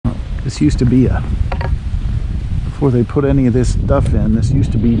This used to be before they put any of this stuff in, this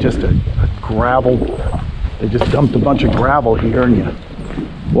used to be just a gravel. They just dumped a bunch of gravel here, and you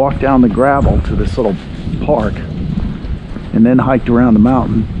walk down the gravel to this little park and then hiked around the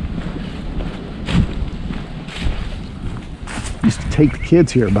mountain. Used to take the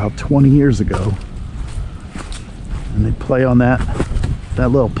kids here about 20 years ago, and they play on that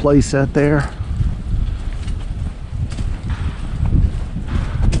little play set there.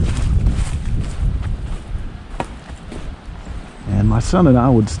 And my son and I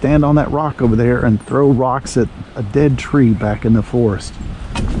would stand on that rock over there and throw rocks at a dead tree back in the forest.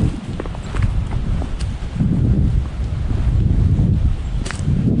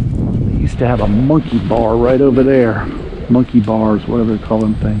 They used to have a monkey bar right over there. Monkey bars, whatever they call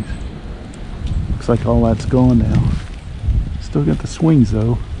them things. Looks like all that's gone now. Still got the swings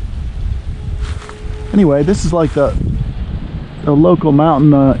though. Anyway, this is like the local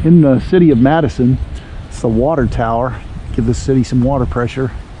mountain in the city of Madison. It's the water tower. Give the city some water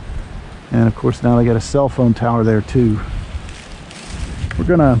pressure. And of course now they got a cell phone tower there too. We're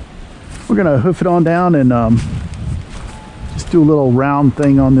gonna hoof it on down and just do a little round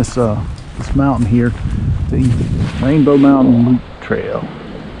thing on this this mountain here, the Rainbow Mountain Loop Trail.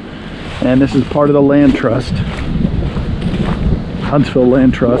 And this is part of the Land Trust, Huntsville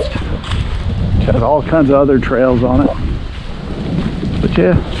Land Trust, which has all kinds of other trails on it. But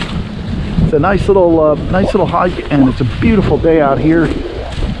yeah, it's a nice little hike, and it's a beautiful day out here,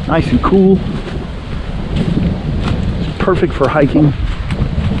 nice and cool. It's perfect for hiking.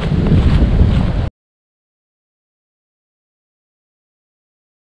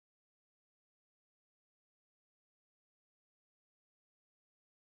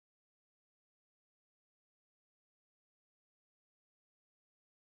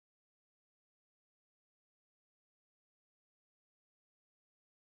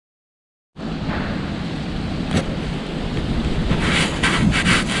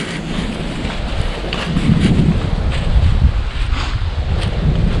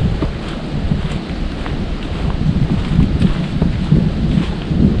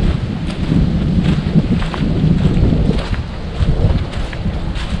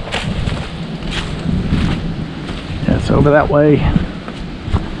 Over that way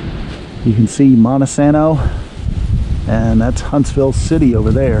you can see Madison, and that's Huntsville City over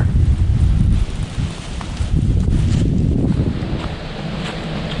there.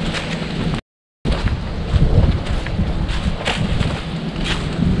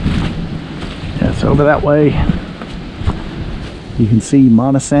 Yeah, so over that way you can see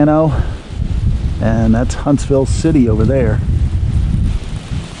Madison, and that's Huntsville City over there.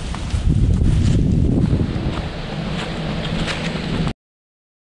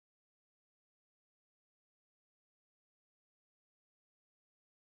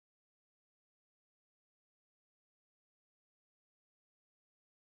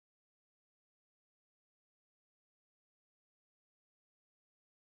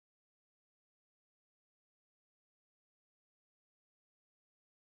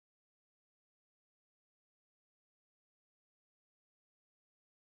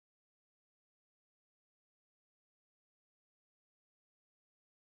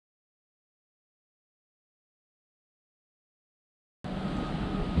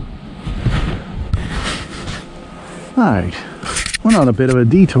 Alright, went on a bit of a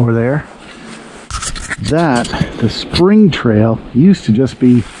detour there. The spring trail used to just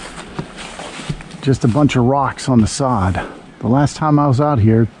be just a bunch of rocks on the sod. The last time I was out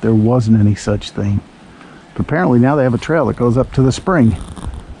here, there wasn't any such thing. But apparently now they have a trail that goes up to the spring.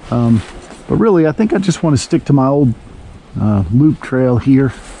 But really, I think I just want to stick to my old loop trail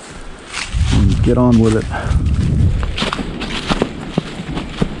here and get on with it.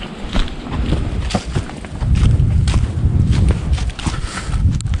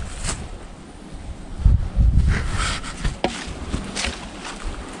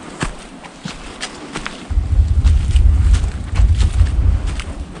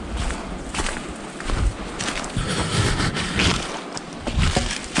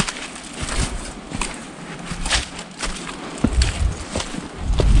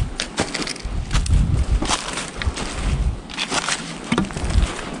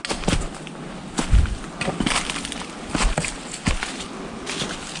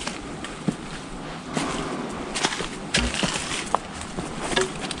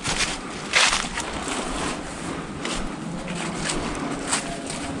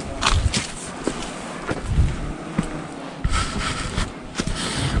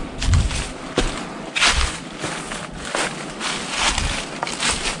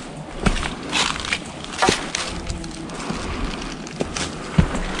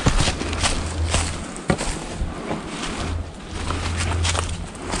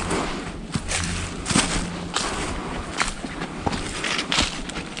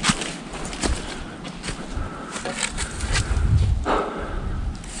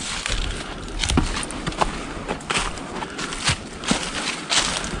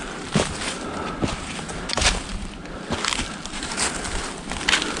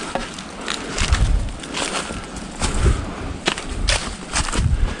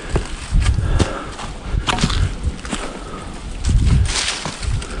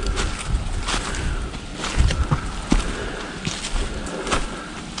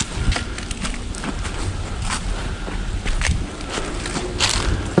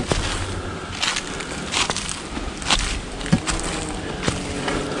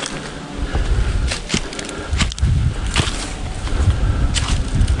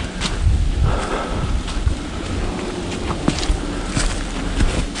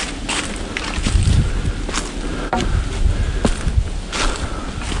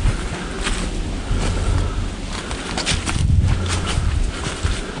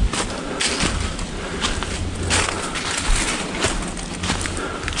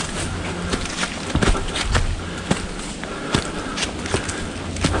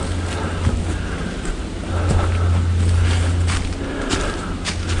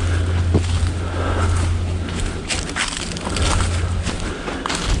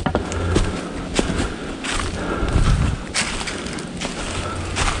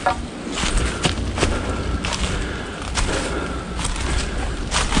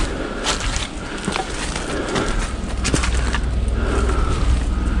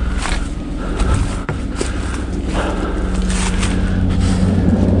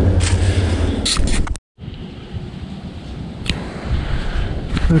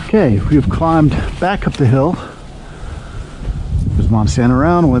 Okay, we have climbed back up the hill. There's Montana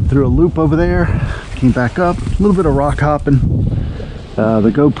around, went through a loop over there, came back up, a little bit of rock hopping.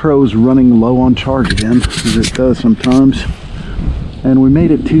 The GoPro's running low on charge again, as it does sometimes. And we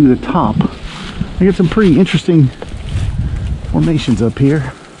made it to the top. I got some pretty interesting formations up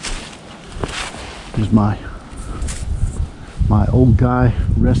here. There's my old guy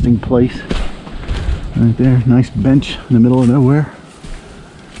resting place right there. Nice bench in the middle of nowhere.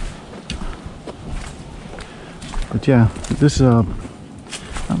 But yeah, this is not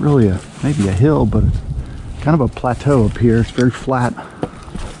really maybe a hill, but it's kind of a plateau up here. It's very flat.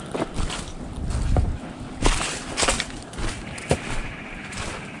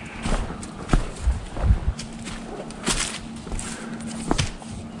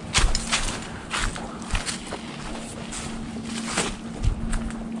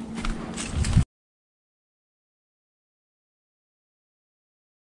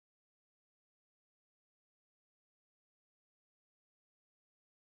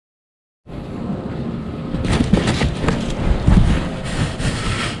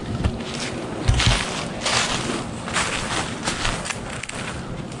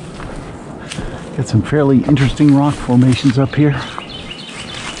 Got some fairly interesting rock formations up here.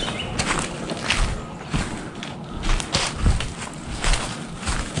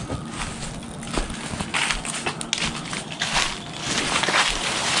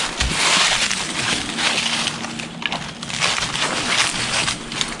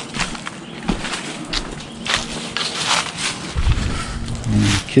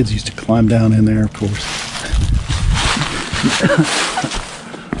 And kids used to climb down in there, of course.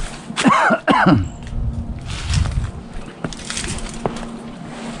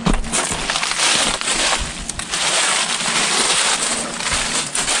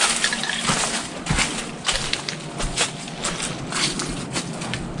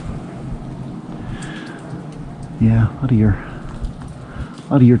 Yeah, a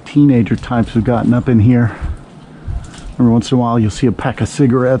lot of your teenager types have gotten up in here. Every once in a while you'll see a pack of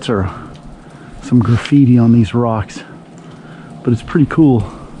cigarettes or some graffiti on these rocks. But it's pretty cool.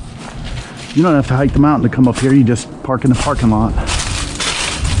 You don't have to hike the mountain to come up here, you just park in the parking lot.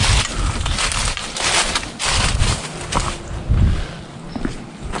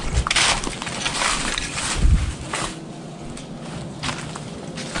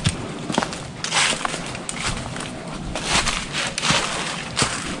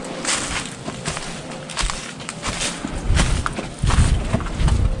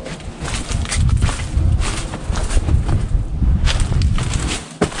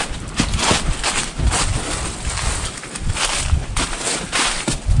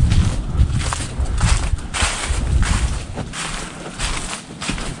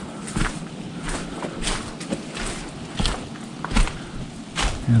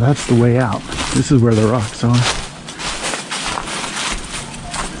 Yeah, that's the way out. This is where the rocks are.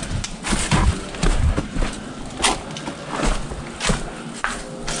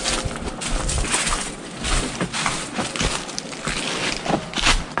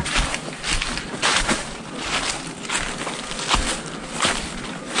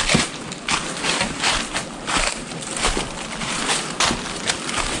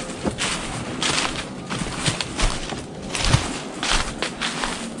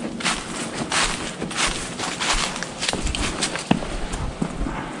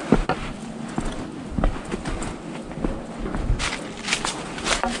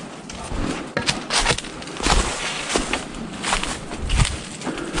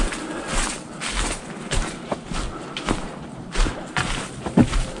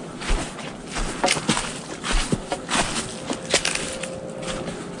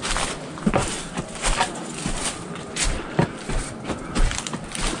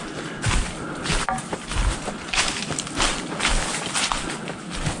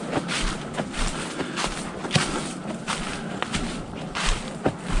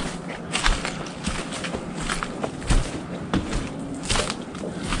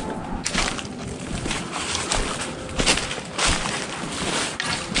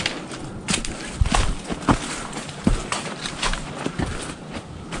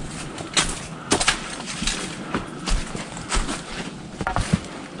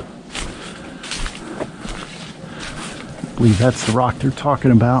 I believe that's the rock they're talking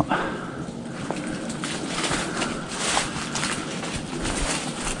about.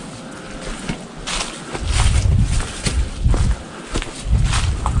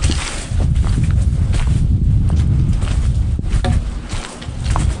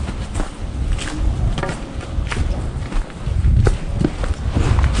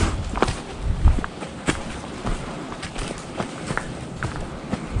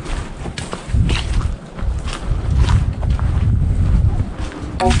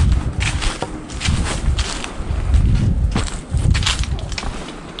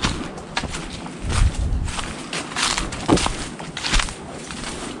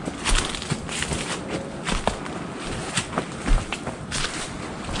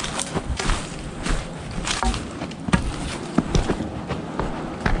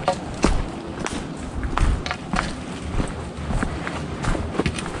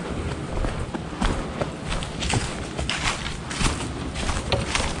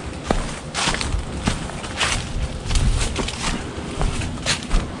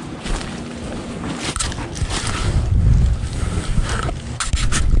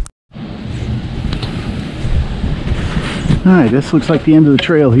 Alright, this looks like the end of the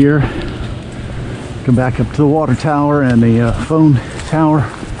trail here. Come back up to the water tower and the phone tower.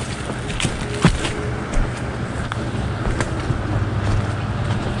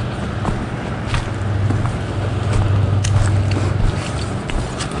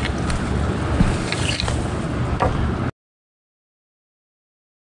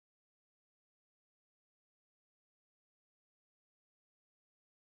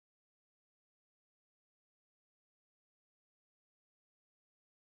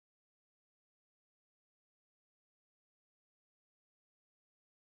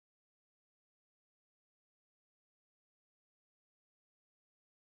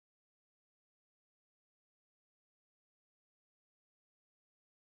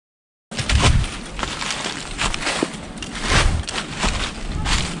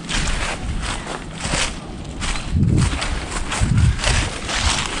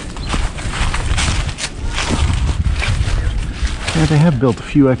 Yeah, they have built a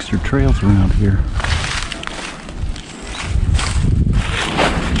few extra trails around here.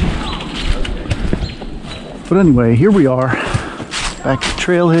 But anyway, here we are, back at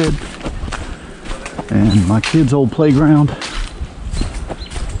Trailhead and my kids' old playground.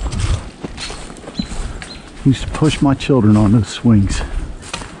 Used to push my children on those swings.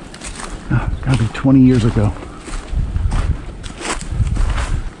 Oh, gotta be 20 years ago.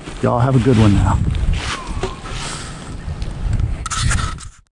 Y'all have a good one now.